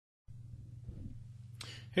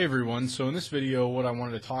Hey everyone, so in this video what I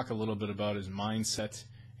wanted to talk a little bit about is mindset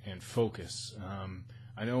and focus.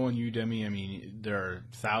 I know on Udemy, there are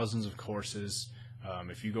thousands of courses.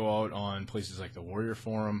 If you go out on places like the Warrior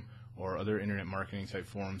Forum or other internet marketing type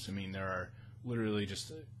forums, there are literally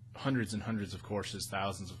just hundreds and hundreds of courses,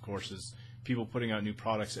 thousands of courses, people putting out new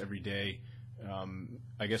products every day.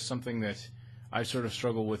 I guess something that I sort of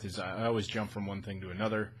struggle with is I always jump from one thing to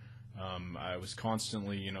another. I was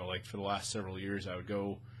constantly, like for the last several years, I would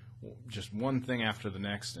go just one thing after the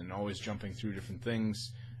next and always jumping through different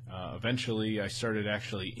things. Eventually, I started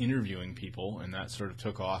actually interviewing people, and that sort of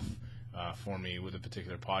took off for me with a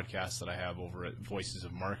particular podcast that I have over at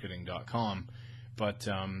voicesofmarketing.com. But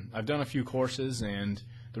I've done a few courses, and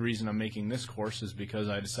the reason I'm making this course is because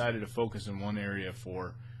I decided to focus in one area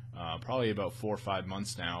for probably about 4 or 5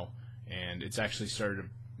 months now, and it's actually started to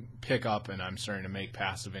pick up, and I'm starting to make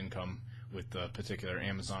passive income with the particular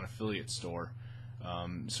Amazon affiliate store.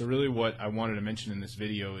 So really what I wanted to mention in this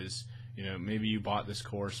video is, maybe you bought this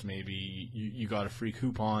course, maybe you got a free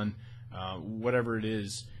coupon, whatever it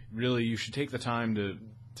is, really you should take the time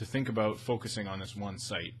to think about focusing on this one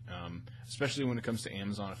site. Especially when it comes to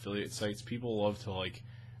Amazon affiliate sites, people love to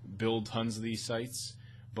build tons of these sites,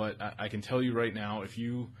 but I can tell you right now, if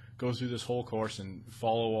you go through this whole course and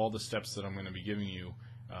follow all the steps that I'm going to be giving you,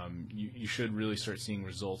 you should really start seeing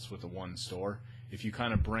results with the one store. If you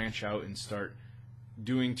kind of branch out and start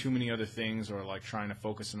doing too many other things or trying to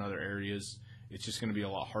focus in other areas, it's just going to be a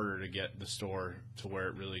lot harder to get the store to where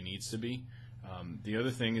it really needs to be. The other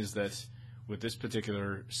thing is that with this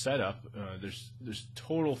particular setup, there's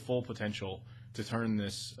total full potential to turn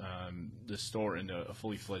this store into a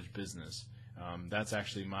fully fledged business. That's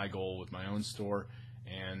actually my goal with my own store,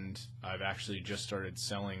 and I've actually just started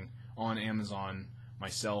selling on Amazon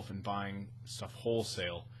myself and buying stuff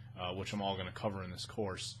wholesale, which I'm all going to cover in this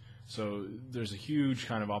course. So there's a huge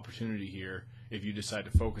kind of opportunity here if you decide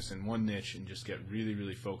to focus in one niche and just get really,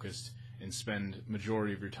 really focused and spend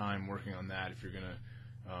majority of your time working on that if you're going to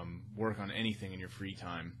work on anything in your free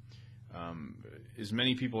time. As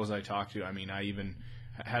many people as I talk to, I even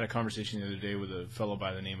had a conversation the other day with a fellow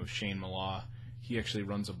by the name of Shane Mallah. He actually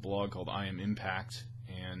runs a blog called I Am Impact,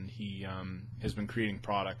 and he has been creating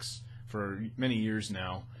products for many years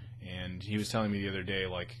now, and he was telling me the other day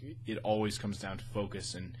it always comes down to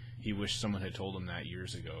focus, and he wished someone had told him that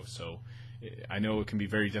years ago. So I know it can be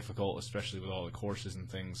very difficult, especially with all the courses and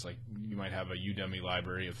things. You might have a Udemy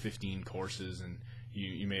library of 15 courses, and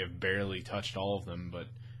you may have barely touched all of them, but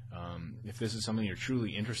if this is something you're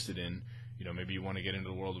truly interested in, maybe you want to get into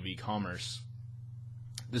the world of e-commerce,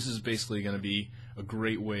 this is basically going to be a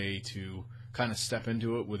great way to kind of step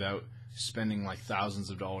into it without spending thousands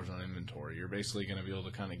of dollars on inventory. You're basically going to be able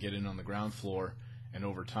to kind of get in on the ground floor, and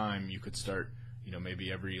over time you could start,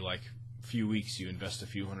 maybe every few weeks you invest a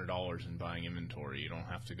few $100s in buying inventory. You don't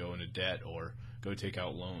have to go into debt or go take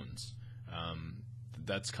out loans.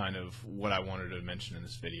 That's kind of what I wanted to mention in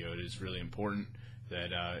this video. It is really important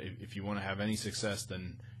that if you want to have any success,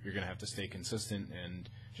 then you're going to have to stay consistent and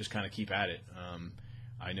just kind of keep at it.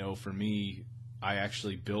 I know for me, I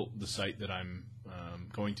actually built the site that I'm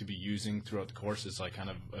going to be using throughout the course. It's kind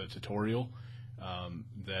of a tutorial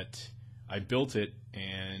that I built it,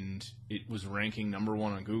 and it was ranking #1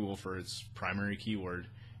 on Google for its primary keyword,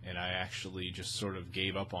 and I actually just sort of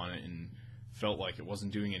gave up on it and felt like it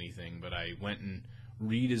wasn't doing anything. But I went and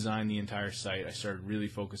redesigned the entire site. I started really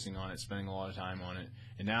focusing on it, spending a lot of time on it,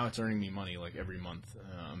 and now it's earning me money every month.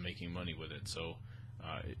 I'm making money with it. So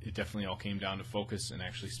it definitely all came down to focus and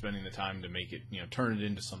actually spending the time to make it, turn it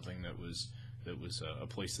into something that was a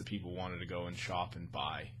place that people wanted to go and shop and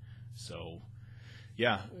buy. So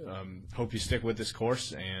yeah, hope you stick with this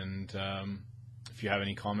course, and if you have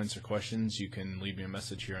any comments or questions, you can leave me a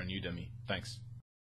message here on Udemy. Thanks.